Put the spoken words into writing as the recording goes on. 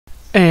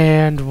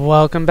And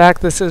welcome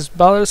back. This is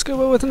Baller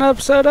Scuba with an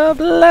episode of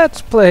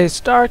Let's Play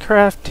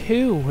Starcraft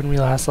 2. When we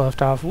last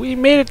left off, we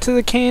made it to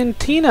the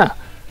cantina,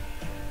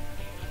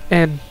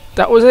 and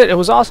that was it. It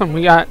was awesome.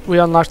 We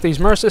unlocked these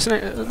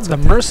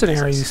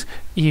mercenaries.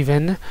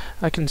 Even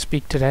I can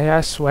speak today.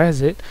 I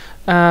swears it.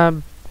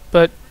 But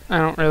I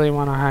don't really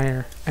want to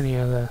hire any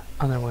of the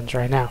other ones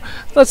right now.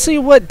 Let's see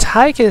what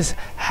Tychus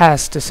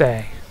has to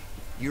say.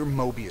 Your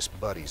Mobius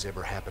buddies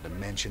ever happen to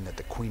mention that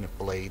the Queen of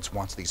Blades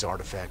wants these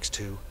artifacts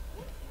too?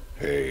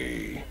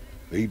 Hey,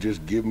 they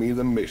just give me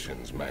the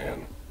missions,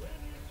 man.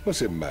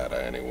 What's it matter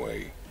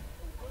anyway?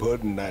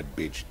 Putting that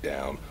bitch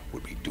down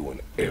would be doing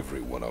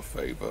everyone a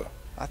favor.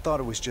 I thought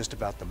it was just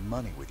about the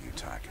money with you,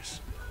 Tychus.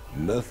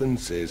 Nothing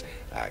says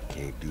I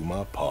can't do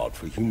my part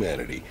for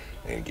humanity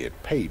and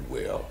get paid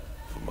well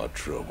for my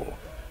trouble.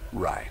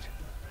 Right.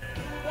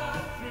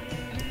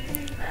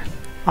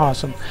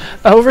 Awesome.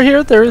 Over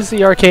here, there is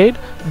the arcade,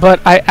 but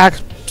I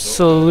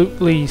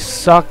absolutely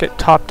suck at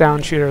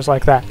top-down shooters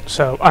like that,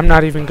 so I'm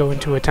not even going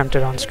to attempt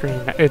it on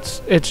screen.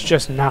 It's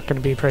just not going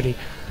to be pretty.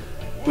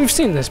 We've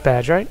seen this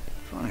badge, right?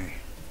 Funny.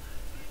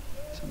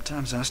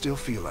 Sometimes I still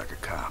feel like a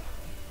cop.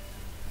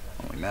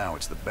 Only now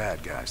it's the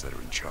bad guys that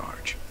are in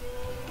charge.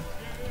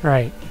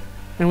 Right.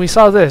 And we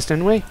saw this,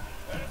 didn't we?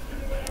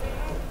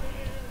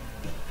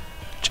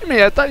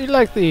 Jimmy, I thought you'd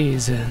like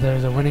these.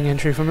 There's a winning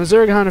entry from a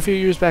Zerg hunt a few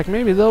years back.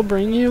 Maybe they'll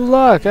bring you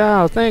luck.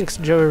 Oh, thanks,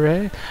 Joey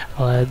Ray.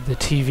 I'll add the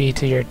TV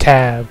to your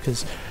tab,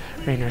 because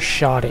Rainer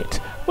shot it.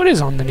 What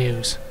is on the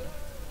news?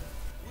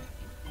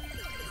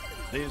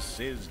 This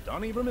is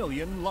Donnie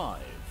Vermillion live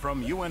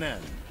from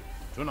UNN.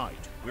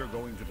 Tonight, we're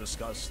going to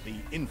discuss the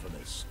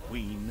infamous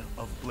Queen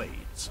of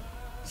Blades.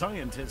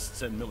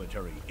 Scientists and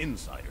military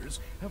insiders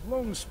have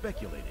long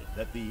speculated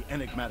that the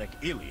enigmatic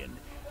alien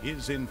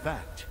is, in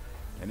fact,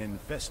 an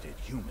infested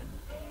human.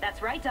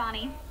 That's right,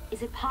 Donnie.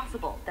 Is it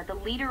possible that the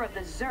leader of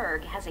the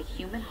Zerg has a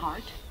human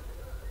heart?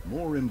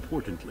 More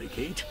importantly,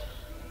 Kate,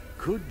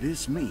 could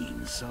this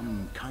mean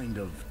some kind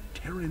of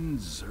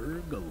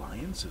Terran-Zerg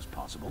alliance is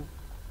possible?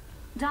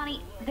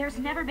 Donnie, there's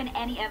never been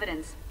any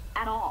evidence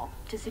at all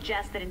to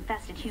suggest that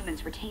infested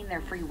humans retain their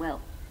free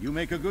will. You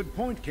make a good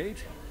point,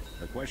 Kate.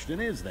 The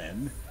question is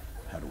then,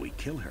 how do we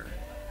kill her?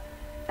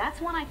 That's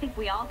one I think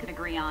we all can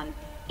agree on.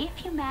 If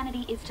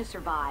humanity is to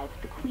survive,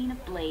 the Queen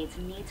of Blades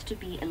needs to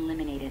be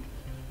eliminated.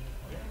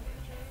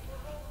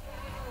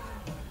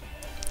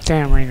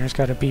 Damn, Rainer's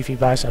got a beefy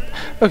bicep.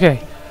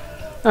 Okay.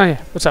 Oh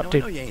yeah, what's up,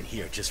 dude? I know you ain't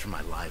here just for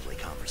my lively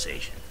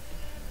conversation.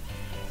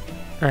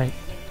 Right.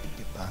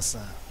 ¿Qué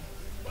pasa?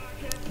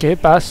 Que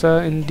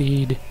pasa,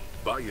 indeed.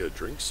 Buy you a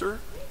drink, sir?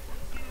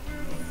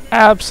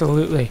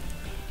 Absolutely.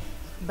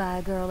 Buy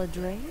a girl a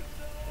drink?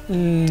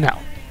 No.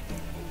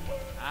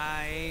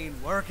 I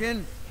ain't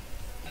working.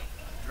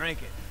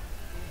 Drinking.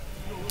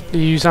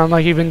 You sound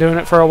like you've been doing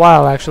it for a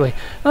while, actually.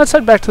 Let's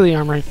head back to the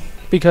armory,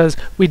 because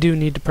we do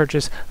need to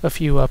purchase a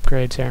few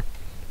upgrades here.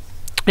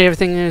 You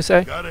have anything to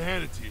say? Gotta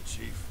hand it to you,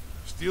 Chief.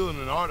 Stealing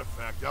an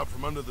artifact out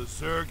from under the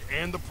Zerg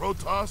and the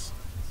Protoss?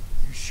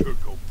 You sure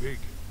go big.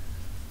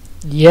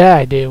 Yeah,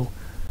 I do.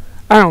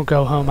 I don't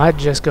go home, I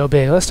just go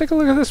big. Let's take a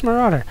look at this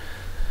Marauder.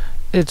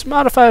 It's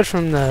modified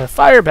from the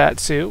Firebat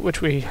suit,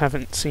 which we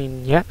haven't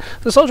seen yet.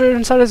 The soldier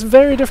inside is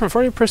very different.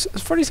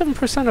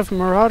 47% of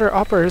Marauder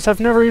operators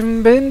have never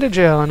even been to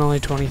jail, and only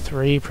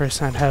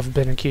 23% have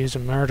been accused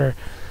of murder.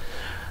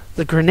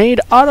 The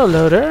grenade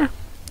autoloader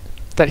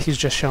that he's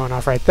just showing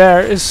off right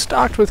there is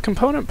stocked with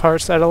component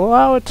parts that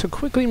allow it to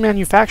quickly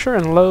manufacture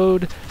and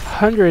load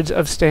hundreds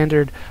of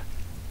standard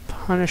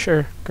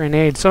Punisher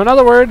grenades. So in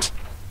other words,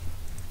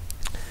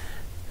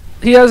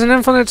 he has an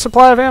infinite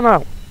supply of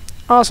ammo.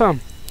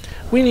 Awesome.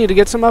 We need to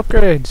get some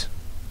upgrades.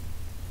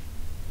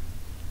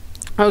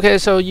 Okay,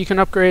 so you can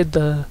upgrade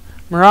the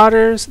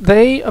Marauders.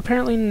 They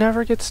apparently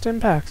never get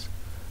stim packs.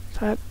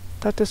 That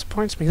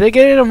disappoints me. They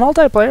get it in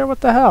multiplayer?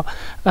 What the hell?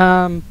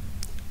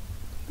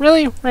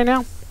 Really? Right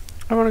now?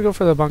 I want to go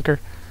for the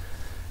bunker.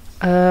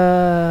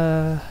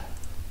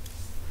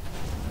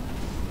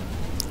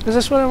 Is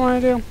this what I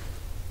want to do?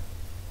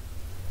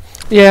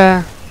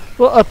 Yeah.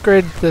 We'll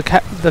upgrade the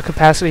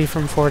capacity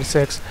from 4 to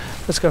 6.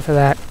 Let's go for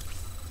that.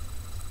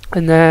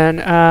 And then,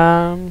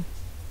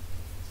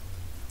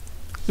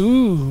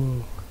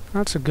 ooh,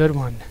 that's a good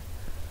one.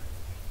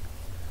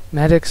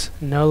 Medics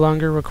no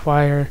longer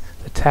require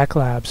the tech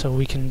lab, so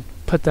we can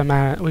put them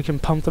out. We can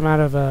pump them out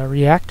of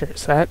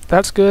reactors.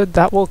 That's good.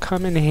 That will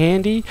come in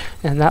handy,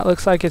 and that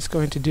looks like it's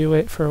going to do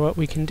it for what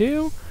we can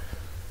do.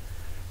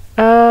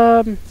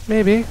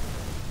 Maybe.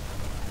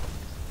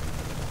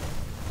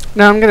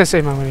 No, I'm gonna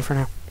save my money for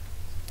now.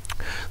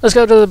 Let's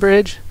go to the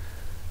bridge.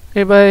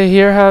 Anybody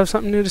here have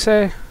something new to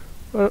say?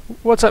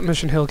 What's up,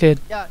 Mission Hill Kid?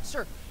 Yeah,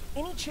 sir.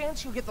 Any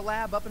chance you'll get the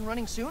lab up and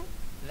running soon?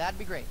 That'd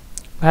be great.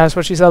 That's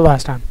what she said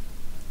last time.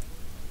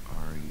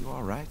 Are you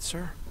alright,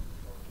 sir?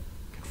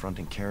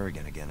 Confronting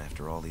Kerrigan again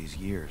after all these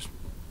years.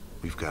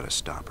 We've got to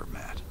stop her,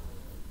 Matt.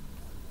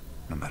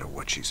 No matter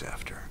what she's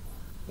after.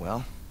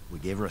 Well, we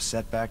gave her a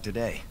setback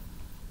today.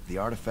 The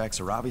artifacts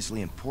are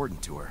obviously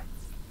important to her.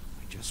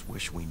 I just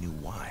wish we knew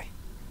why.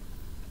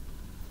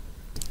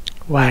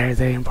 Why are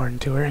they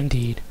important to her?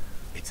 Indeed.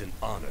 It's an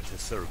honor to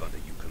serve under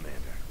you,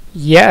 Commander.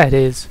 Yeah, it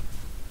is.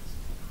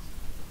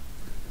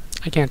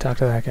 I can't talk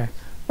to that guy.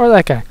 Or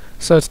that guy.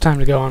 So it's time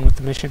to go on with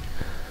the mission.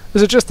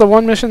 Is it just the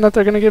one mission that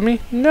they're going to give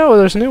me? No,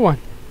 there's a new one.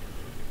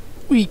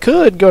 We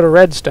could go to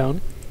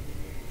Redstone.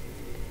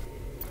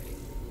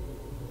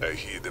 I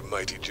hear the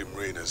mighty Jim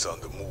Raynor's on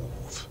the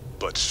move,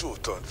 but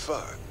short on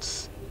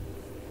funds.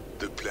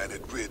 The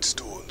planet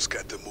Redstone's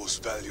got the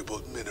most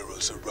valuable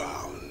minerals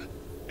around,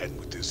 and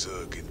with the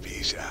Zerg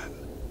invasion,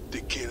 the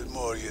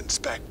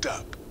Kelmorians packed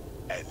up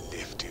and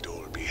left it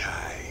all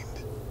behind.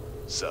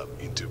 Some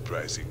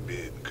enterprising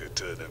men could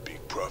turn a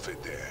big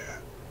profit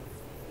there.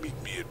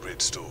 Meet me at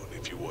Redstone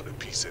if you want a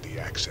piece of the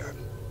action.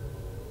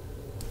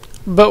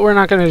 But we're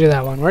not going to do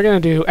that one. We're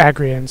going to do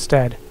Agria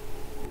instead.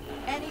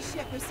 Any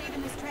ship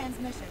receiving this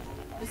transmission.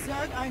 The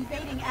Zerg are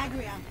invading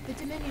Agria. The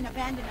Dominion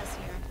abandoned us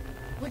here.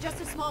 We're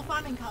just a small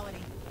farming colony.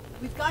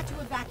 We've got to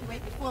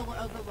evacuate before we're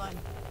overrun.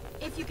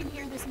 If you can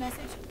hear this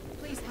message,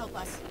 please help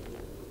us.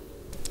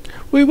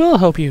 We will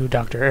help you,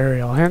 Dr.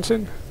 Ariel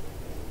Hanson.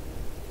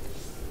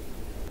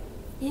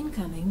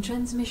 Incoming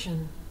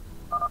transmission.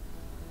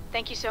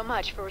 Thank you so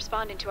much for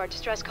responding to our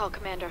distress call,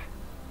 Commander.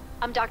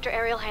 I'm Dr.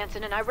 Ariel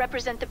Hanson, and I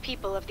represent the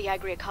people of the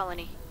Agria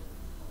colony.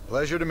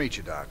 Pleasure to meet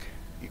you, Doc.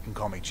 You can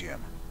call me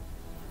Jim.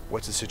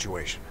 What's the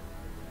situation?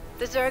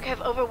 The Zerg have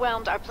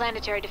overwhelmed our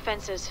planetary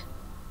defenses.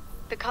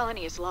 The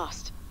colony is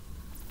lost.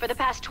 For the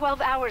past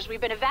 12 hours,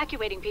 we've been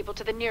evacuating people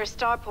to the nearest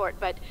starport,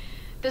 but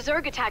the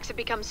Zerg attacks have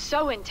become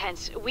so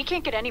intense, we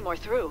can't get any more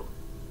through.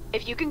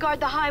 If you can guard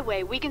the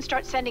highway, we can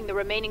start sending the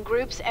remaining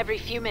groups every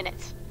few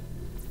minutes.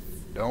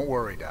 Don't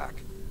worry, Doc.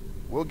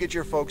 We'll get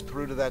your folks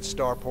through to that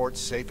starport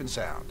safe and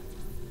sound.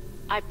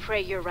 I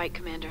pray you're right,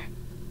 Commander.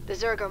 The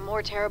Zerg are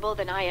more terrible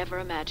than I ever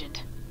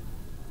imagined.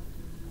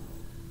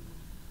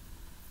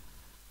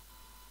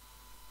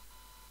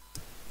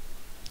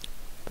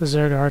 The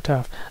Zerg are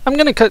tough. I'm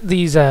gonna cut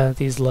these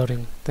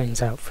loading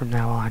things out from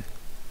now on.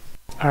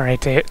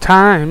 Alright,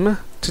 time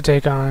to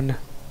take on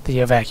the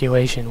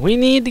evacuation. We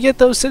need to get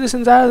those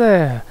citizens out of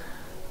there.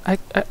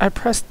 I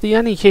pressed the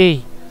any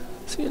key.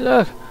 See,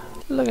 look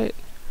at it.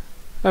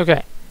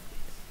 Okay.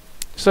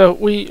 So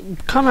we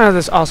come out of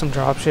this awesome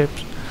dropship.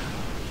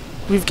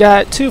 We've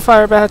got 2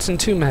 fire bats and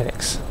 2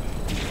 medics.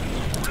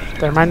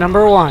 They're my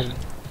number 1.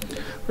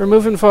 We're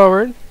moving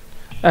forward.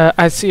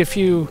 I see a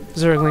few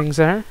Zerglings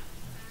there.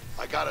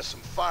 I got us some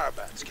fire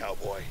bats,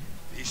 cowboy.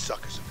 These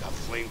suckers have got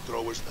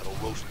flamethrowers that'll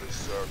roast the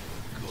Zerg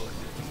good.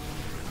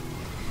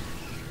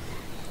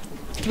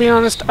 To be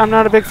honest, I'm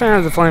not a big fan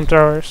of the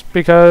flamethrowers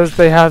because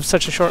they have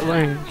such a short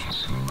range.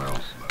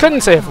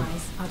 Couldn't save them.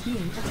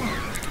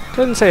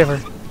 Couldn't save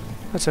her.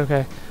 That's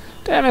okay.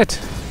 Damn it!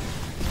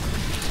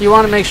 You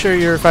want to make sure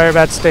your fire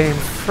bats stay in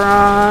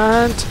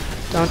front.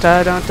 Don't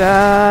die, don't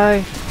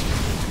die.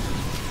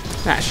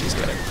 Nah, she's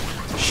good.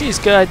 She's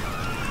good.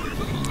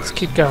 Let's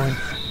keep going.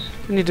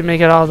 We need to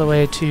make it all the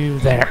way to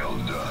there,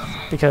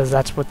 because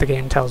that's what the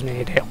game tells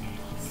me to do.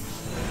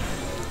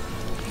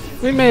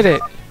 We made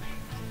it.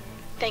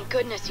 Thank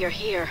goodness you're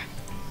here.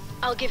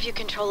 I'll give you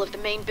control of the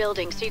main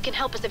building so you can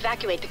help us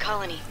evacuate the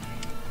colony.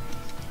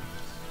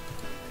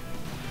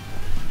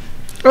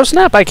 Oh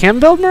snap, I can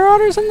build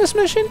Marauders in this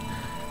mission?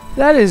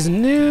 That is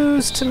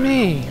news to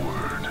me.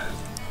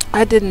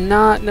 I did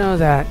not know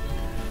that.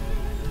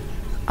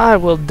 I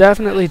will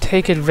definitely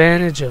take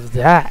advantage of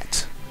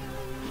that.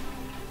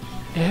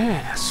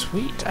 Yeah,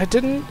 sweet. I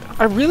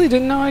really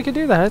didn't know I could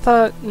do that. I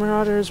thought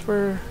Marauders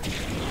were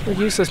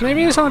useless.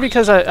 Maybe it's only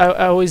because I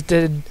always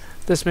did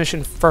this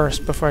mission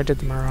first before I did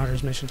the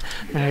Marauders mission.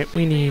 Alright,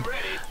 we need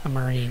a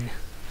Marine.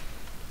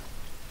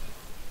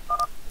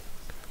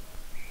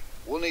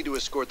 We'll need to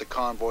escort the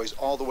convoys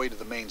all the way to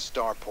the main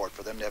starport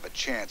for them to have a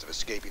chance of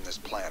escaping this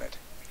planet.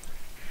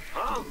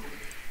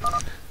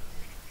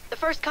 The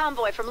first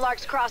convoy from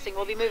Lark's Crossing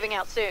will be moving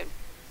out soon.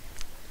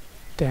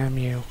 Damn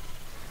you.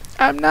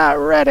 I'm not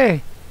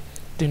ready!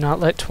 Do not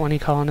let 20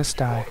 colonists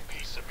die.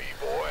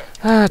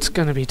 That's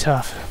gonna be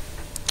tough.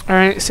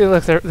 Alright, see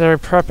look, they're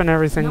prepping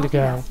everything to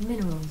go.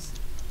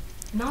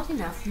 Not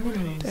enough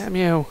minerals. Damn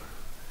you.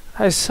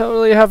 I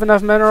totally have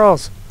enough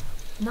minerals.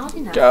 Not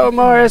enough Go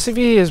more minerals.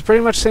 SCVs.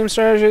 Pretty much same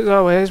strategy as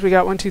always. We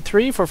got 1, 2,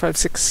 3, 4, 5,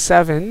 6,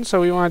 7. So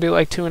we want to do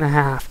like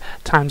 2.5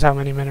 times how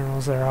many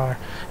minerals there are.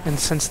 And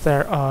since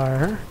there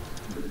are...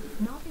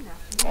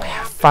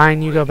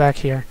 Fine, you go back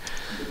here.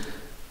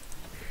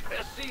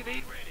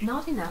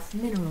 Not enough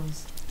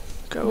minerals.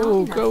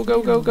 Go, go,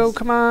 go, go, go,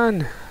 come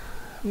on.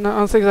 No, I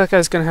don't think that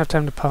guy's going to have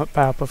time to pump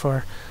out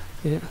before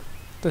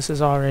this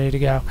is all ready to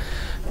go.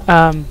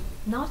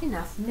 Not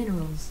enough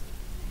minerals.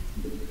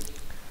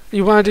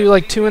 You want to do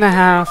like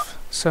 2.5,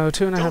 so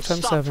 2.5 times 7.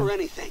 Don't stop for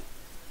anything.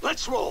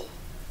 Let's roll.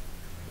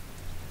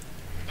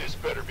 This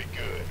better be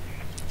good.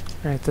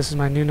 Alright, this is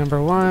my new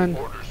number 1.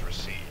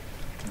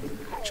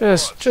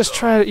 Just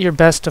try your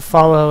best to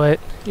follow it.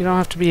 You don't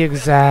have to be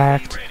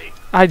exact.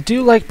 I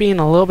do like being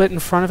a little bit in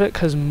front of it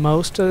because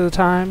most of the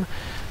time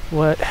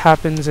what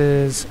happens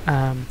is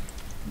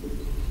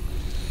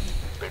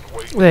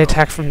they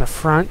attack from the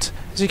front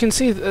As you can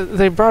see,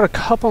 they brought a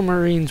couple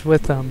Marines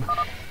with them.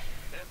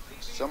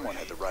 Someone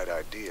had the right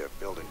idea of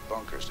building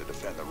bunkers to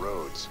defend the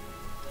roads.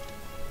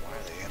 Why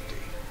are they empty?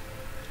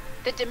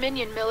 The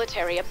Dominion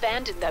military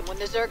abandoned them when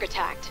the Zerg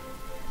attacked.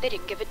 They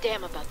didn't give a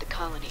damn about the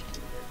colony.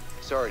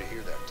 Sorry to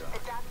hear that, Tom.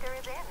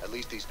 At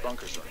least these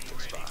bunkers are in a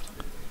good spot.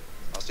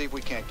 I'll see if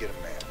we can't get a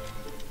man.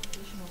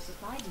 Additional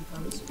supply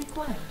depots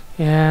required.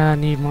 Yeah, I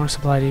need more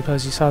supply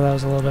depots. You saw that I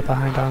was a little bit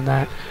behind on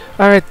that.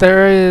 Alright,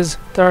 there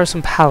are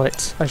some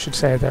pallets, I should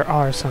say. There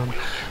are some.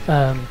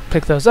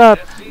 Pick those up,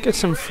 get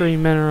some free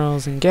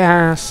minerals and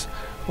gas.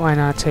 Why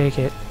not take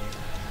it?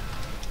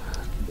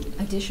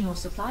 Additional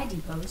supply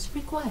depots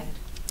required.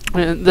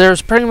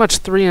 There's pretty much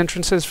 3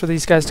 entrances for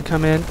these guys to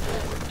come in.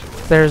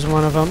 There's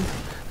one of them.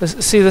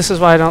 See, this is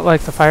why I don't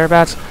like the fire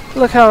bats.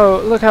 Look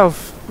how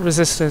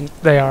resistant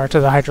they are to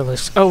the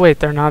hydralisks. Oh wait,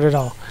 they're not at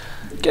all.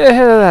 Get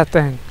ahead of that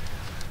thing.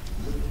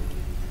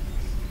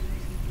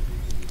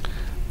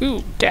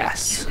 Ooh,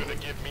 gas. You gonna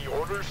give me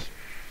orders?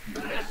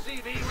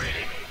 SCV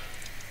ready.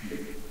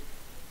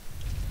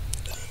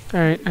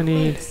 Alright, I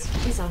need...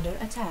 Base is under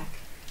attack.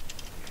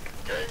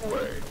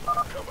 Gangway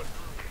coming.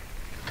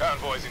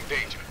 Convoy's in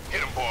danger.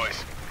 Hit 'em,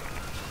 boys.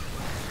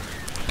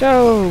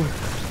 Go!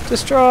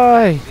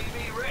 Destroy!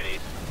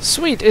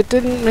 Sweet, it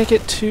didn't make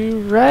it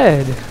too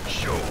red.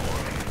 Sure.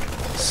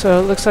 So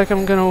it looks like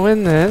I'm gonna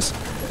win this.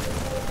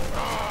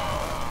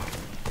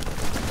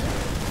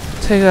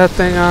 Take that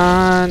thing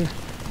on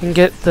and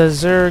get the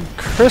Zerg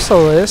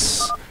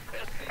Chrysalis.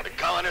 The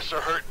colonists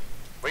are hurt.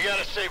 We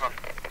gotta save them.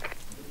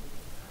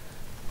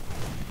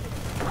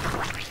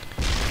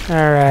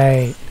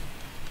 Alright.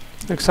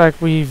 Looks like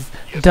we've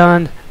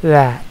done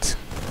that.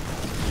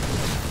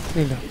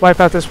 Need to wipe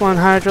out this one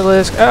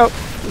Hydralisk. Oh!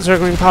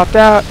 Zergling popped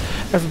out.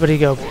 Everybody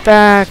go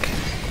back.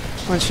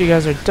 Once you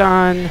guys are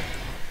done.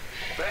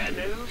 Bad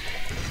news.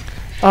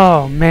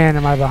 Oh man,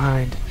 am I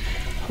behind.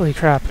 Holy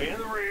crap. In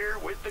the rear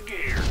with the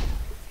gear.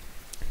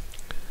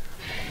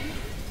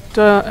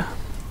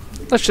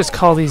 Let's just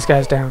call these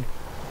guys down.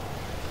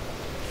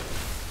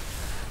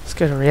 Let's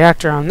get a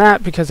reactor on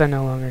that because I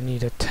no longer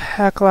need a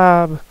tech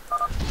lab.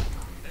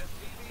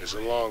 It's a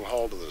long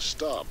haul to the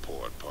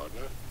starport,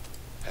 partner.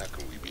 How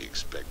can we be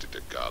expected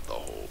to guard the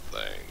whole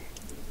thing?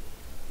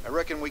 I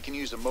reckon we can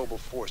use a mobile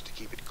force to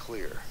keep it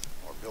clear,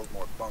 or build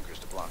more bunkers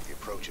to block the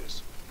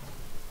approaches.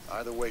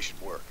 Either way should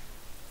work.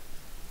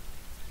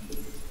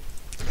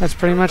 That's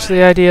pretty much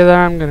the idea that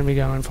I'm going to be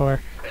going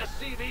for.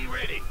 SCV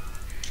ready.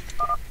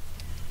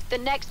 The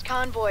next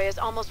convoy is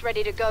almost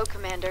ready to go,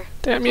 Commander.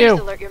 Damn Please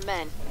you! alert your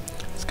men.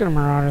 Let's get a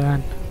Marauder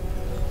then.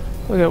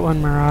 We'll get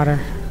one Marauder.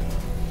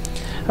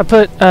 I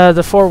put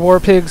the 4 war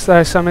pigs that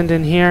I summoned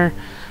in here.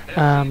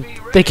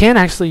 They can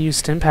actually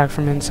use Stimpack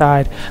from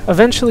inside.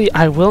 Eventually,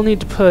 I will need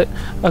to put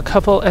a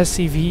couple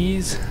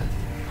SCVs.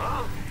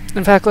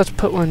 In fact, let's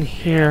put one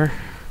here.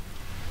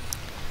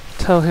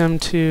 Tell him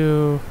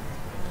to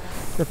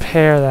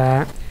repair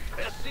that.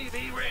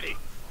 SCV ready.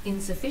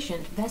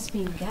 Insufficient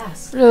Vespine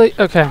gas. Really?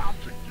 Okay.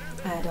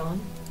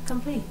 Add-on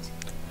complete.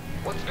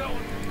 What's going?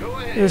 Go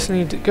ahead. This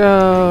need to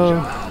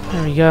go.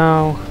 There we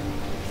go.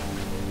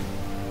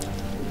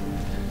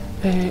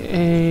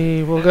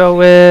 We'll go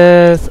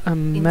with a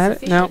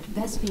medic. No.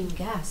 Vespine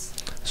gas.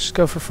 Let's just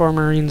go for 4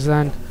 Marines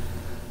then.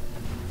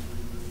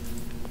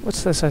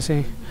 What's this I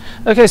see?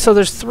 Okay, so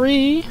there's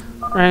 3,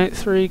 right?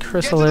 3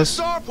 Chrysalis.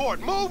 Get to the starport.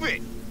 Move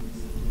it.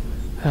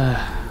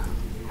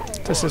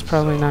 This is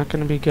probably not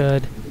going to be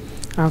good.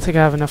 I don't think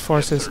I have enough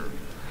forces.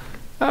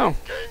 Oh,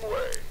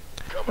 Gangway.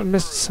 I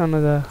missed some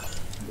of the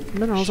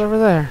minerals over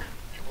there.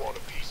 You want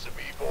a piece of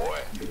me, boy?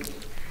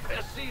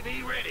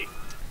 SCV ready.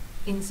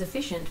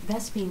 Insufficient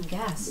Vespine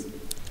gas.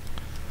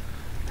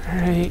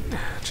 Alright,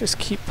 just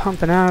keep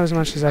pumping out as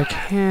much as I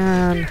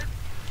can.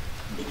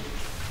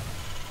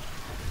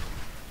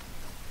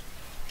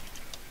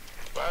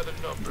 By the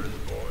numbers,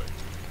 boy.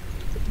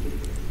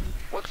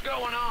 What's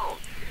going on?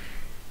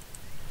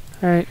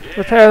 Alright,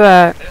 repair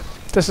that.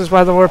 This is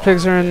why the war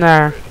pigs are in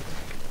there.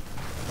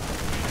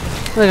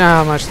 Look at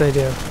how much they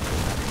do.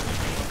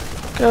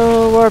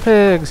 Go, war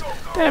pigs!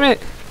 Damn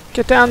it!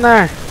 Get down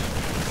there!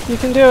 You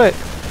can do it!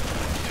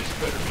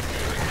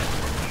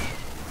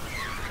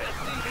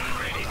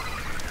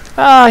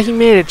 Ah, he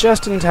made it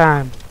just in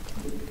time.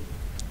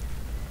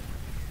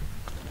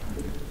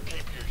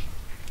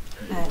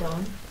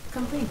 Add-on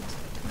complete.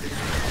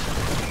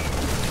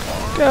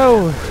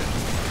 Go!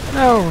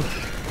 No!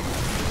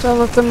 Don't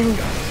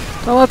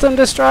let them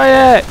destroy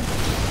it!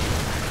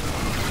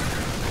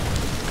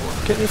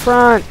 Get in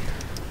front!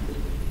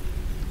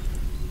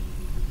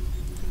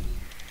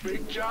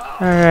 Big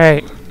job.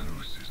 Alright.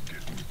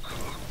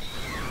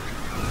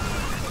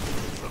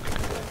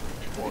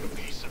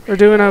 We're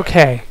doing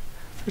okay.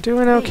 We're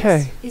doing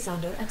okay. Base is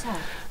under attack.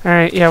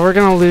 Alright, yeah, we're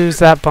gonna lose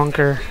that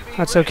bunker.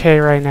 That's okay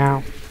right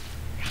now.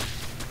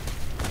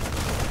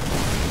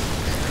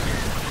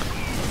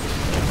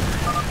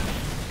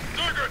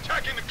 Zerg are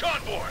attacking the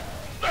convoy.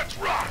 Let's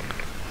rock.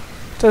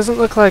 Doesn't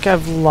look like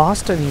I've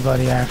lost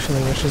anybody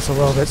actually, which is a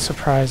little bit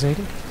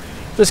surprising.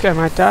 This guy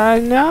might die.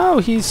 No,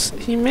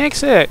 he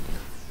makes it.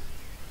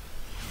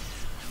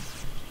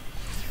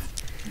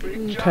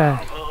 Okay.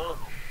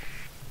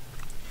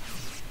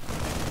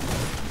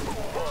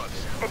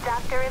 The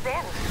doctor is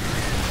in.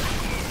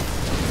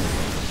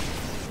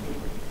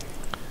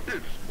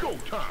 It's go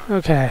time.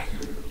 Okay.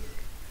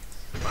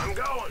 I'm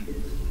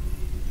going.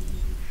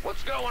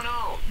 What's going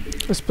on?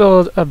 Let's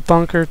build a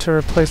bunker to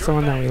replace the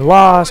one that we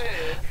lost.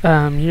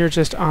 You're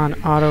just on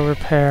auto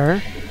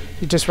repair.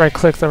 You just right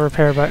click the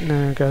repair button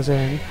and it goes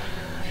in.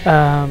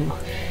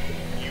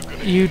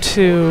 You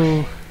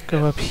two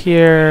go up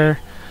here.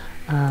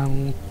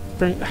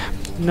 Bring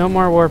no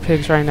more war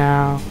pigs right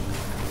now.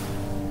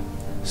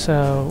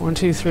 So 1,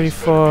 2, 3,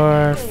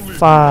 4,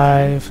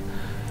 5.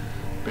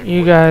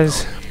 You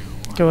guys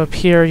go up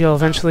here. You'll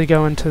eventually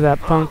go into that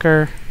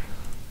bunker.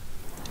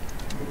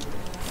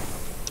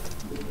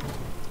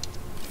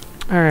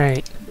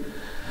 Alright.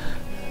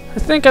 I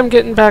think I'm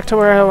getting back to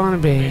where I want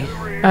to be.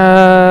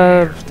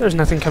 There's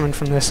nothing coming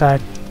from this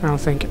side. I don't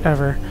think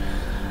ever.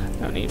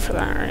 No need for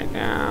that right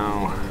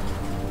now.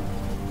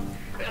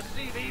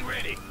 SCV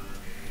ready.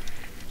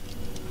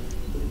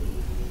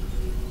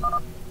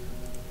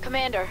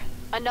 Commander,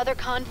 another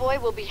convoy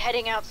will be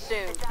heading out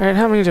soon. Alright,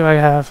 how many do I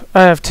have?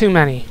 I have too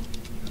many.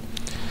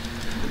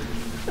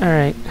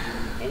 Alright.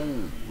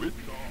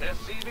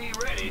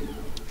 SCV ready.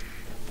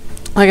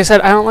 Like I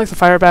said, I don't like the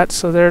fire bats,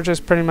 so they're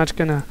just pretty much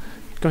going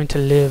to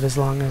live as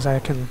long as I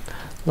can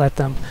let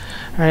them.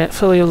 Alright,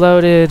 fully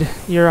loaded.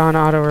 You're on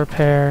auto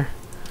repair.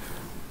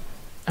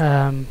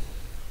 SCV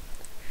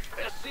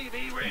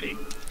ready.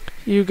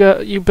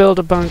 You build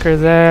a bunker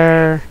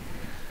there.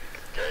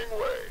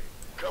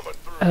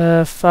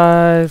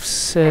 5,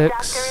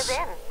 6.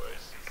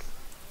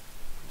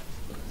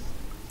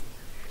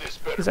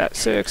 Is that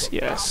 6?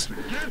 Yes.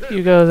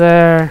 You go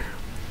there.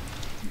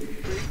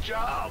 Big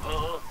job,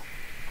 huh?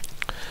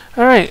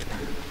 Alright.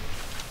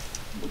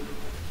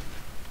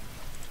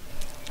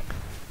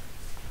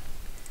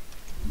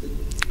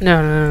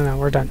 No,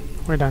 we're done.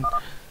 We're done.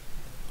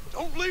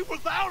 Don't leave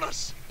without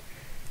us.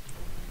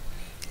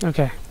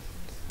 Okay.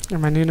 You're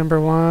my new number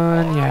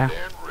 1. Yeah.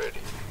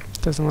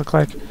 Doesn't look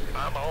like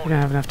we're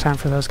gonna have enough time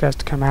for those guys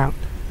to come out.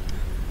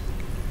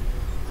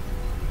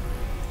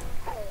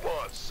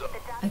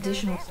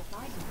 Additional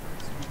supply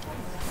depots.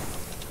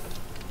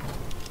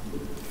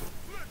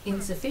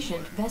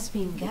 Insufficient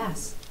Vespine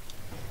gas.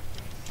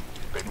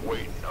 Been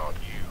waiting on you.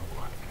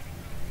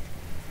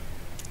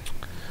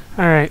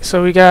 Alright,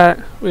 so we got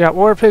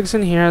war pigs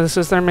in here. This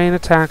is their main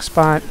attack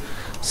spot.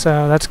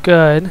 So that's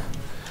good.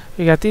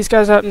 We got these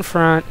guys out in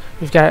front.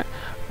 We've got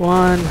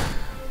 1.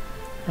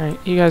 Alright,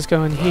 you guys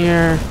go in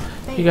here.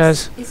 You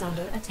guys,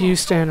 you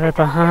stand right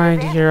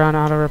behind. You're on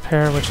auto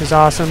repair, which is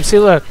awesome. See,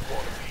 look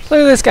at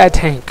this guy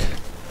tank.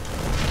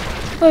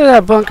 Look at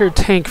that bunker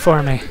tank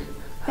for me.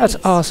 That's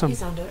awesome.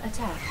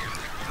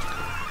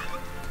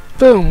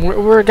 Boom,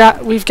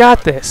 we've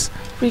got this.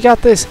 We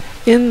got this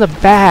in the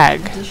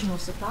bag. Additional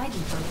supply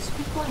depots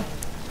required.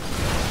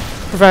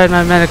 Provided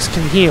my medics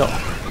can heal.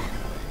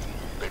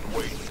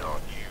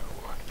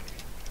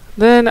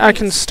 Then I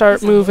can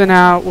start moving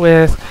out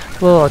with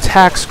little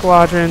attack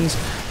squadrons,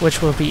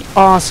 which will be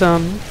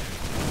awesome.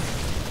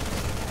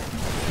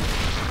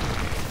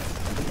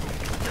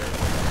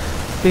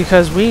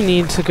 Because we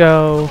need to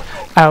go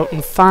out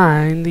and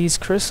find these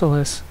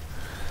chrysalis.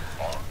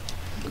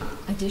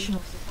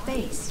 Additional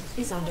base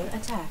is under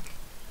attack.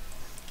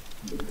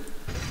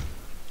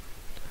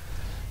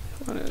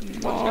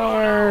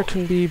 More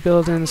can be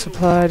built in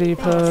supply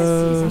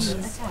depots.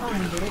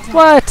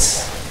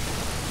 What?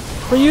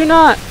 Were you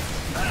not?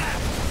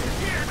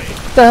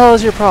 What the hell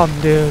is your problem,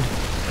 dude?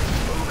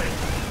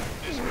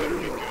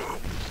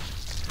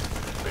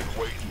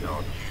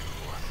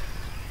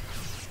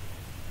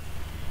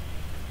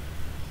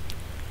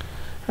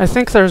 I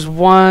think there's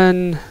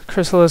 1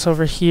 chrysalis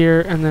over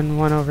here and then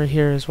 1 over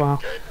here as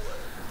well.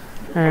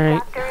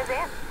 Alright.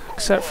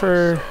 Except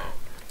for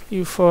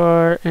you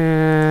 4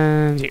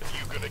 and you.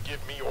 You gonna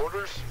give me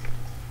orders?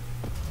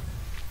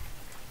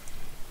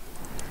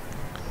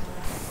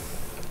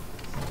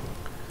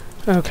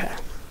 Okay.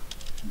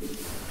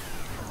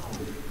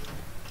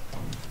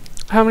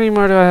 How many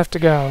more do I have to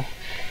go?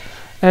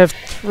 I have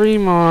 3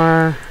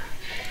 more.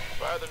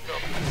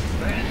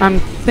 I'm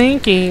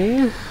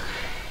thinking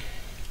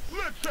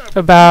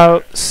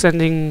about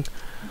sending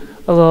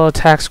a little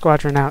attack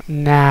squadron out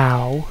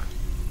now.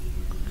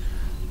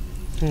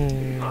 I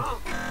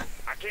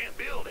can't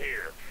build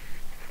here.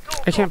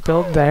 I can't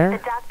build there? I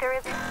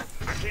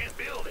can't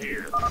build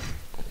here.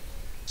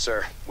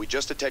 Sir, we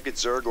just detected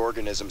Zerg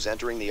organisms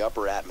entering the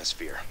upper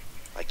atmosphere.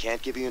 I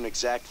can't give you an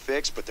exact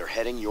fix, but they're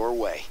heading your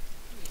way.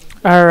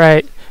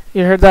 Alright,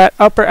 you heard that?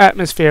 Upper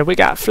atmosphere. We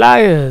got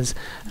flyers.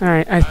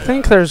 Alright, I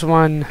think there's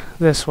 1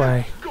 this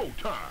way.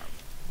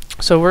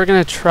 So we're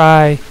gonna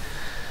try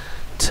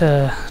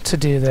to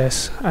do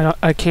this.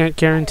 I can't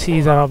guarantee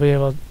that I'll be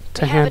able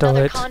to handle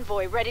another it.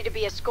 Convoy ready to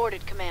be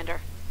escorted,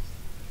 Commander.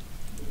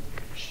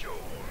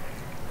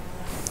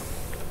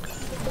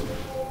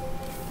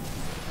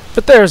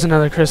 But there's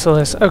another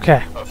chrysalis.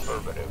 Okay.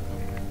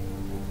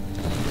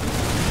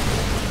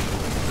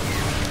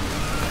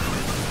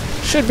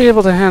 Should be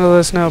able to handle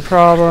this no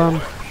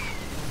problem.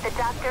 The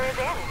doctor is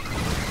in.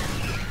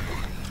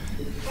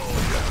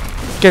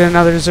 Get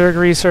another Zerg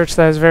research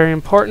that is very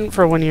important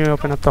for when you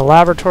open up the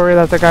laboratory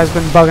that the guy's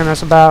been bugging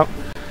us about.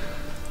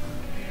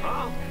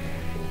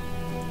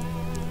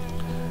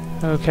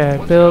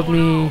 Okay, build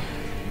me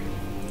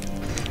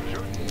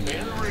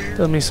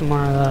some more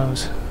of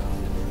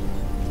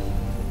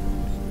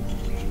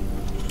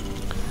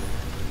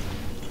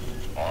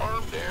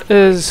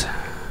those.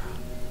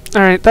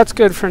 Alright, that's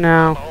good for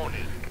now.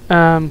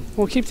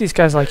 We'll keep these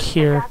guys like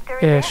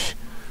here-ish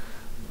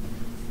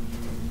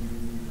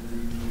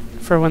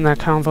for when that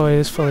convoy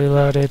is fully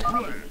loaded.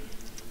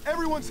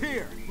 Everyone's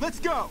here. Let's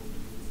go.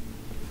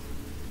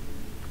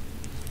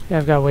 Yeah,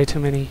 I've got way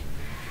too many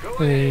of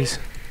these.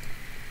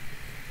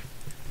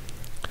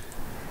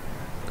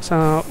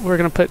 So we're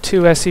gonna put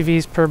 2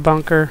 SCVs per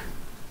bunker.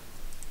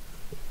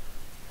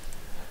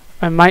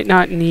 I might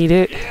not need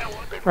it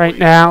right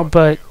now,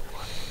 but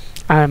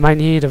I might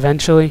need it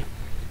eventually,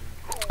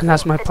 and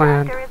that's my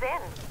plan.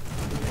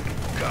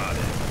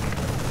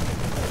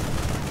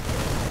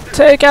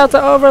 Take out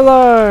the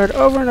Overlord!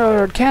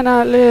 Overlord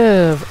cannot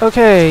live!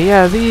 Okay,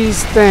 yeah,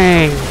 these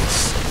things.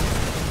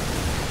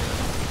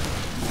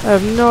 I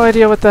have no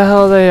idea what the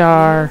hell they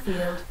are.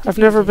 I've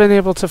never been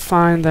able to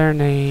find their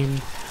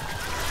name.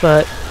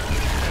 But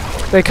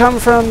they come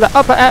from the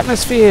upper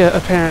atmosphere,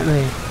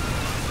 apparently.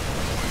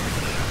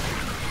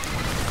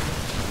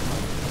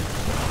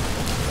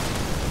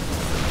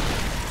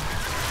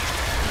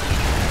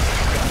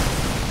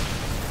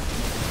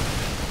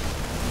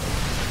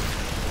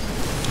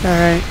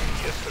 Alright.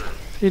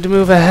 Need to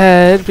move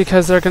ahead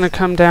because they're going to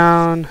come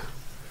down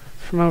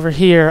from over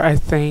here, I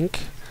think.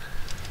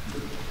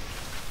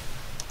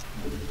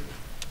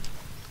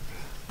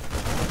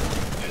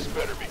 This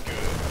better be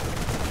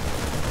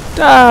good.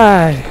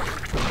 Die!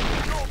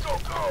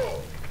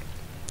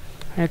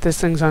 Alright,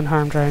 this thing's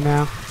unharmed right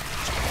now.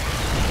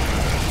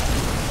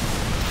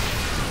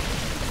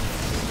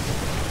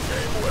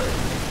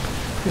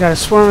 We got a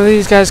swarm of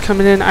these guys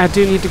coming in. I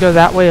do need to go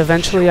that way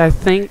eventually, I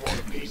think.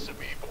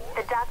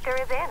 The doctor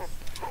is in.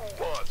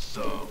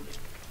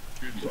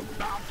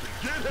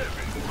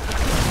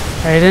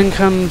 Alright, in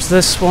comes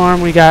this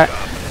swarm. We got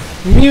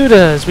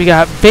mutas. We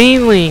got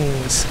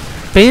banelings.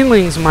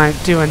 Banelings might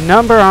do a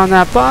number on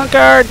that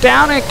bunker.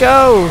 Down it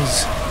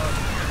goes.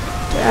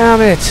 Damn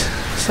it.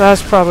 So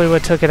that's probably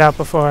what took it out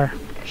before.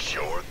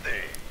 Sure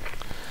thing.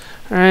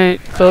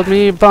 Alright, build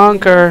me a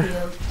bunker.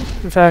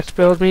 In fact,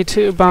 build me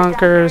 2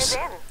 bunkers.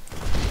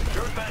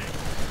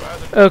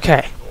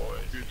 Okay.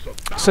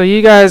 So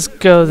you guys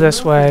go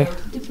this way.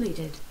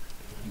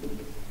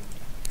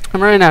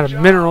 I'm running out of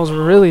minerals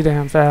really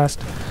damn fast.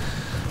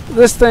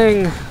 This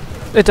thing,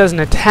 it doesn't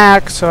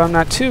attack, so I'm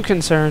not too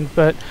concerned,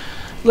 but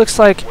looks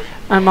like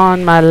I'm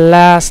on my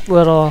last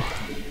little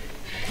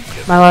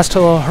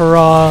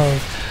hurrah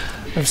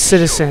of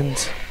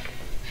citizens.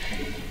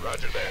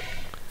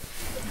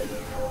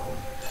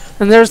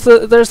 And there's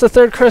the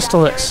 3rd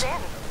Crystallis.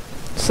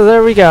 So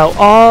there we go.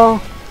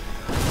 All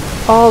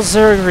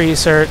Zerg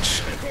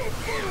research.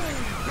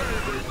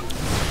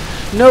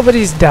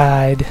 Nobody's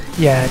died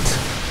yet.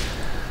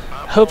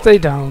 Hope they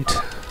don't.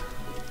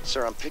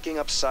 Sir, I'm picking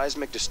up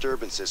seismic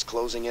disturbances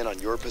closing in on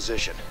your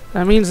position.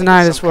 That means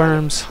Nidus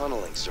worms.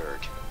 Tunneling,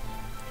 Zerg.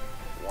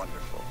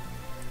 Wonderful.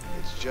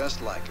 It's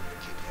just like it to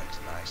keep things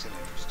nice and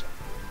interesting.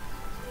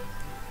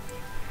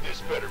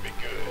 This better be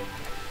good.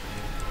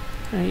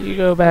 Alright, you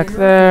go back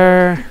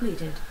there.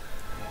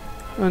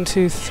 1,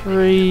 2,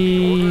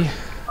 3.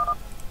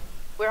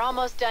 We're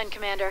almost done,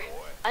 Commander.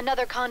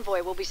 Another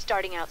convoy will be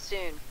starting out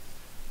soon.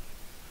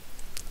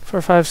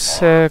 4, 5,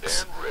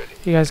 6.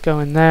 You guys go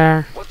in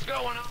there. What's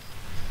going on?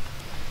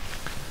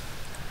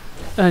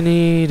 I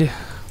need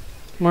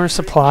more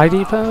supply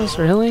depots?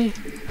 Really?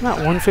 I'm at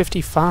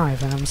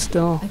 155 and I'm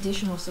still...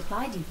 Additional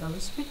supply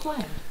depots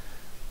required.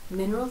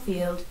 Mineral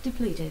field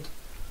depleted.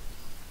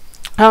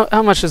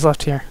 How much is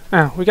left here?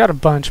 Oh, we got a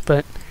bunch,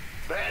 but...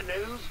 Bad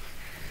news?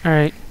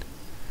 Alright.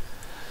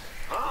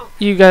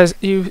 You guys,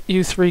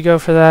 you 3 go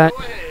for that.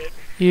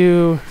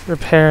 You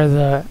repair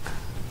the...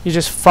 You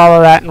just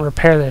follow that and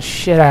repair the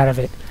shit out of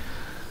it.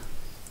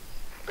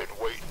 Been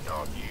waiting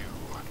on you.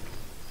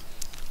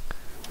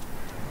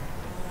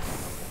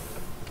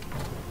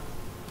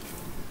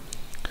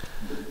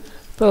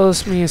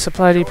 Build me a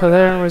supply depot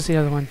there. Where's the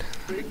other one?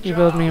 You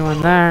build me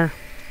one there.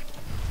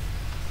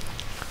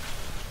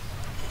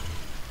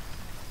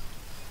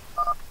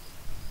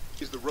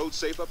 Is the road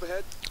safe up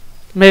ahead?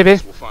 Maybe.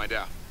 We'll find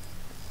out.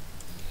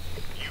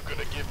 You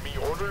gonna give me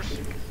orders?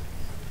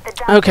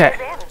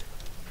 Okay.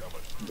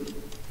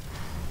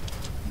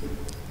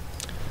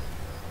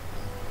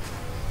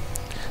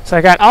 So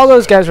I got all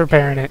those guys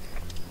repairing it.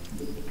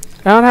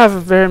 I don't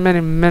have very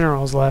many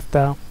minerals left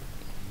though.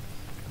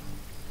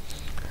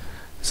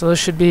 So this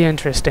should be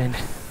interesting.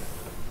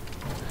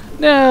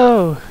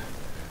 No!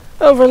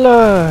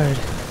 Overlord!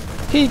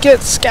 He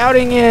gets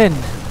scouting in!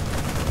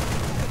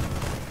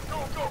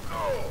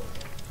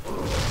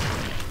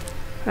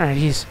 Alright,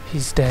 he's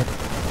dead.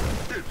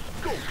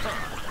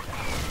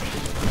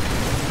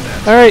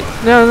 Alright,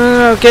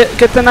 no. Get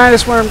the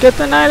Nidus worm. Get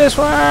the Nidus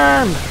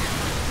worm!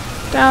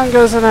 Down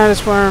goes the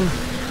Nidus worm.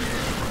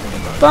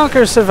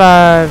 Bunker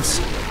survives.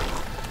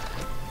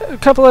 A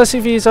couple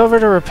SCVs over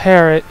to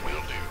repair it.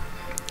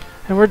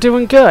 And we're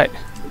doing good.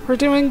 We're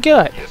doing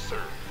good. Yes,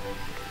 sir.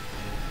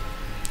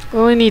 We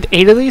only need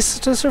 8 of these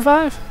to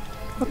survive?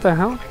 What the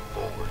hell?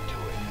 Forward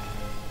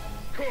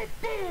to it.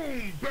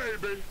 Kaboom,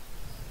 baby!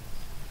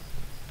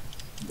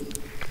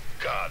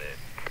 Got it.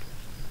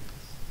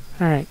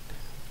 Alright.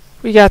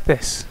 We got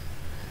this.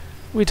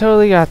 We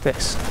totally got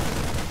this.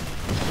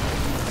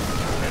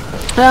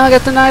 Now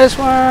get the Nidus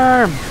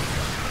worm!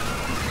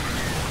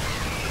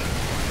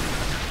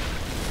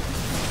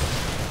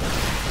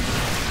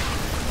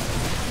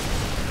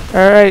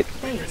 Alright.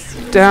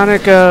 Down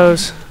it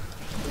goes.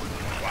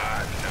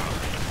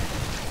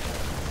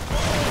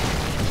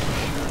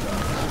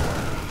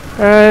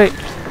 Alright.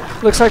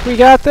 Looks like we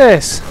got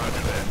this.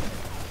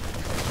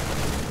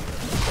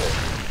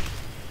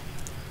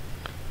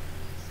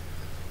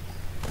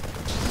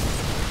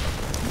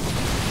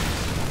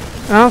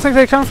 I don't think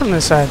they come from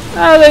this side.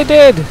 Oh, they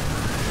did!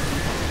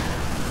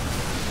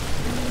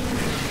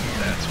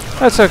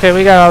 That's okay,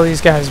 we got all these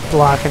guys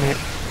blocking it.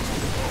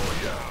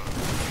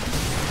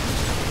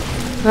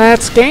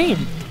 That's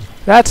game.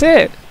 That's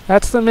it.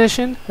 That's the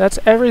mission. That's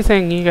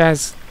everything, you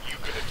guys.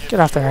 Get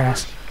off their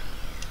ass.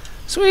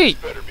 Sweet!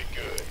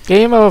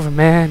 Game over,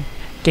 man.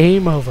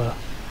 Game over.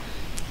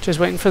 Just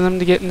waiting for them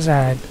to get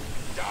inside.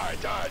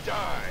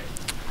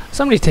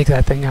 Somebody take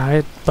that thing out.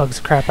 It bugs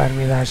the crap out of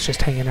me that it's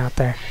just hanging out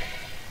there.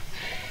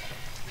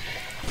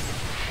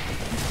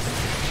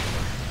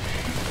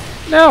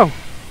 No!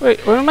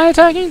 Wait, what am I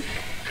attacking?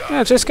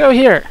 No, just go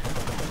here.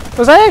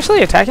 Was I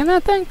actually attacking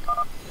that thing?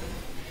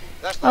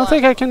 I don't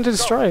think I can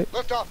destroy it.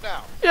 Lift off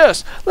now.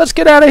 Yes! Let's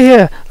get out of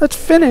here! Let's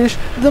finish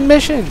the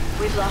mission!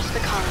 We've lost the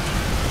colony,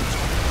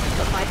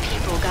 but my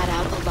people got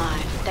out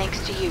alive,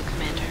 thanks to you,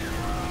 Commander.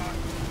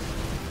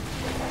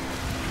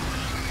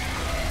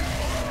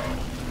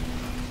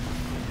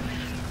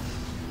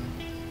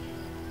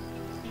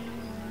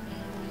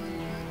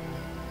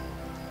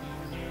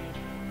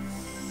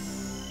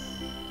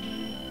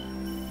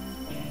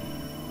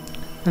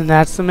 And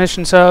that's the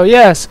mission. So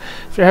yes,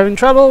 if you're having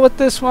trouble with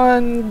this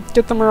one,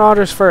 get the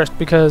Marauders first,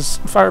 because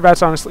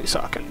Firebat's honestly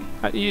sucking.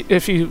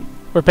 If you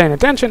were paying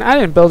attention, I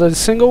didn't build a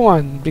single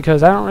one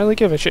because I don't really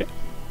give a shit.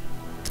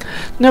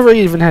 Never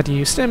even had to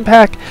use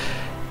Stimpack.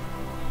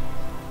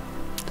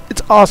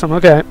 It's awesome.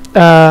 Okay.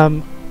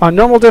 On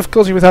normal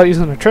difficulty without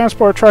using a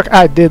transport truck,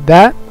 I did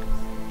that.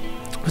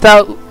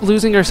 Without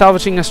losing or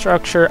salvaging a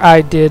structure,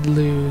 I did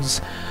lose,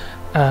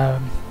 I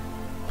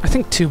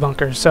think 2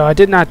 bunkers. So I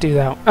did not do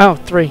that. Oh,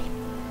 3.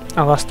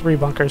 I lost 3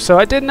 bunkers, so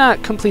I did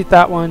not complete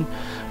that one.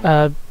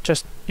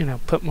 Just, you know,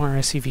 put more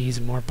SCVs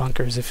and more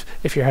bunkers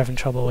if you're having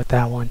trouble with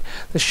that one.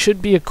 This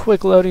should be a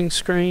quick loading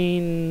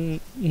screen.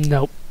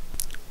 Nope.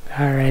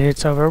 Alright,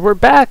 it's over. We're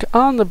back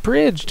on the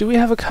bridge. Do we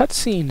have a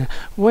cutscene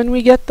when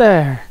we get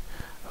there?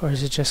 Or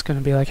is it just going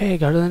to be like, hey,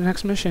 go to the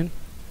next mission?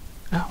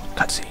 Oh,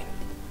 cutscene.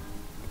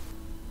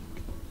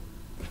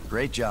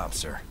 Great job,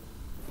 sir.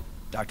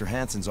 Dr.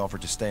 Hanson's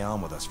offered to stay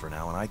on with us for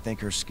now, and I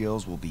think her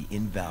skills will be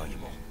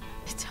invaluable.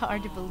 It's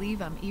hard to believe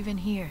I'm even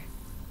here.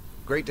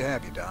 Great to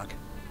have you, Doc.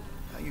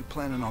 How you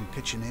planning on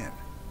pitching in?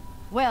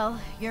 Well,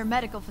 your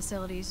medical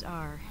facilities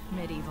are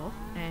medieval,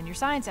 and your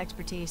science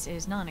expertise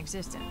is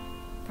non-existent.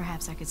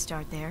 Perhaps I could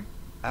start there.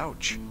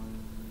 Ouch.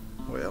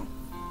 Well,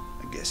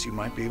 I guess you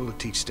might be able to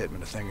teach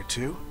Stedman a thing or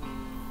two.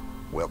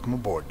 Welcome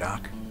aboard,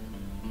 Doc.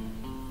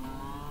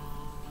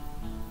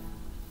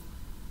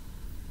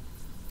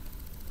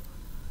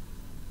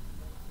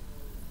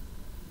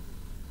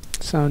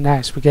 So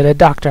nice, we get a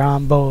doctor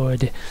on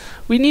board.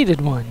 We needed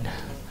one.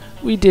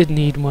 We did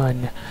need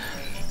one.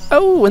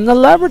 Oh, and the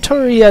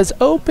laboratory has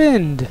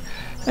opened!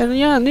 And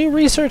yeah, new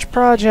research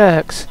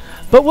projects.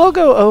 But we'll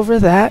go over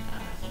that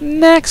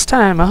next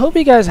time. I hope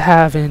you guys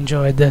have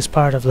enjoyed this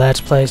part of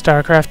Let's Play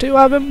StarCraft 2.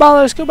 I've been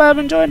Baller Scuba. I've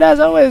been joined as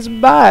always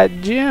by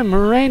Jim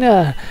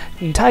Morena,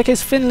 and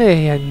Tychus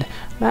Finley, and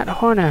Matt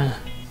Horner.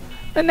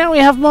 And now we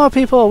have more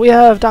people. We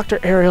have Dr.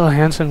 Ariel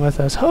Hanson with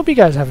us. Hope you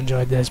guys have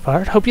enjoyed this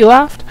part. Hope you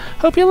laughed.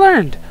 Hope you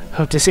learned.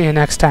 Hope to see you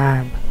next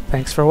time.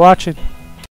 Thanks for watching.